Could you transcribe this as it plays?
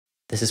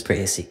This is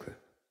Prettiest Secret.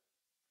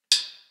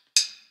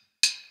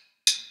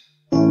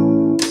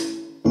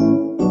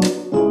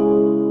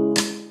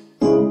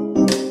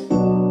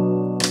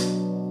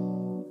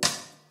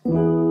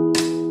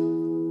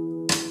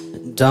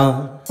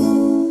 Don't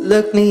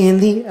look me in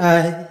the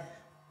eye.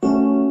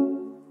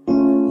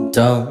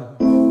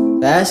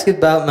 Don't ask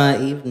about my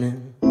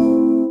evening.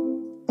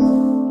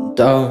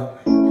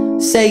 Don't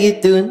say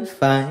you're doing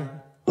fine.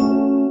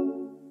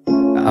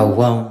 I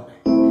won't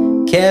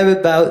care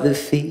about the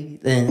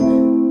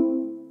feeling.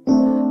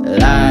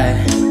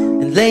 Lie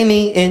and lay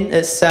me in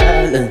a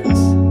silence.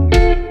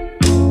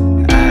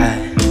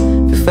 I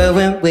prefer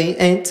when we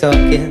ain't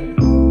talking.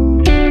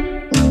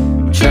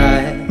 Try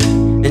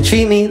and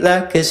treat me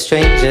like a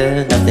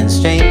stranger. Nothing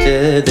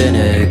stranger than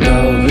a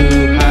girl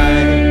who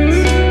hides,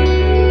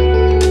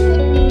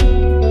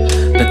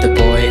 but the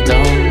boy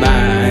don't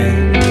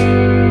mind.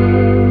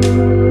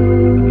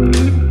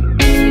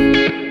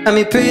 I'm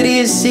your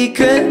prettiest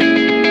secret.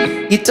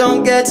 You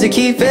don't get to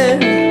keep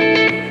it.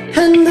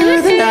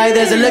 Another night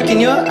there's a look in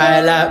your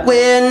eye like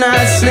we're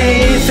not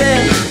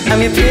sleeping. I'm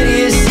your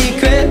prettiest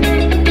secret.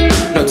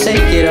 No,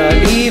 take it or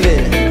leave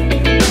it.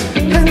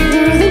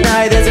 Another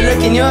night there's a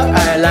look in your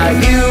eye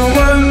like you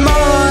want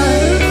more.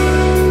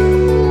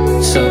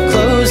 So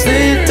close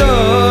the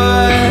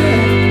door.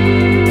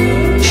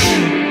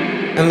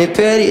 I'm your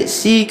prettiest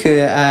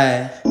secret.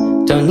 I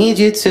don't need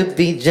you to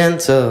be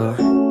gentle.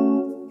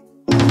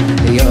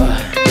 You're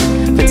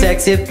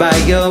protected by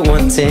your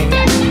wanting.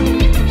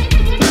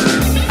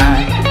 I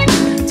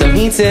don't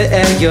need to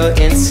air your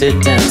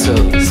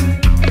incidentals,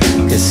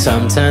 'cause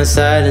sometimes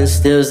silence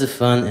steals the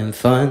fun in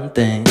fun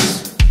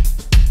things.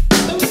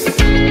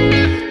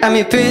 I'm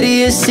your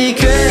prettiest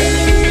secret.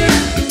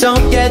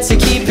 Don't get to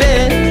keep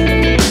it.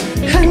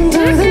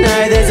 Under the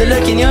night there's a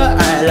look in your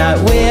eye like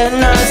we're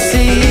not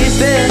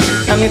sleeping.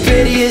 I'm your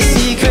prettiest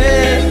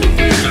secret.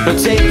 Don't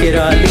take it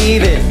or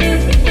leave it.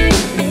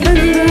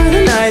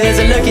 There's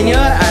a look in your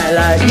eye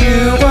like you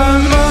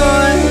want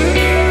more.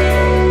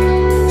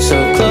 So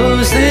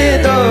close the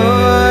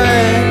door.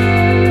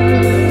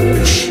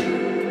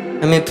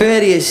 I'm your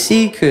prettiest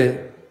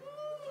secret.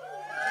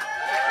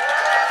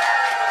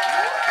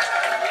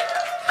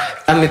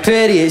 I'm your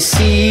prettiest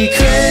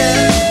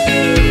secret.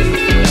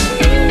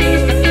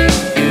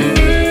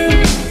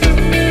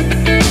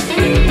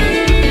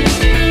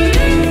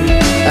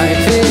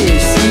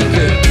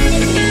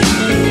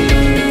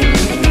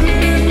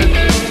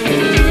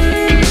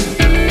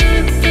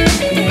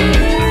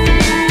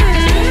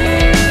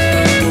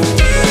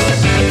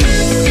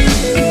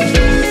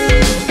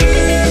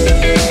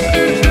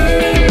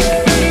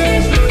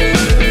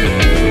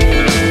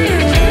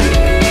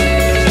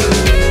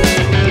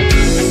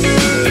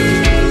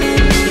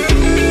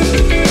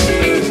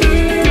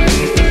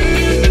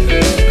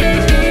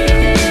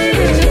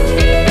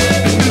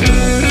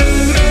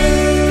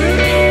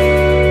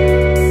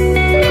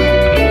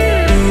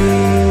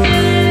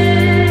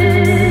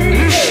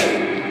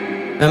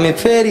 I'm your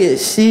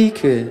prettiest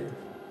secret.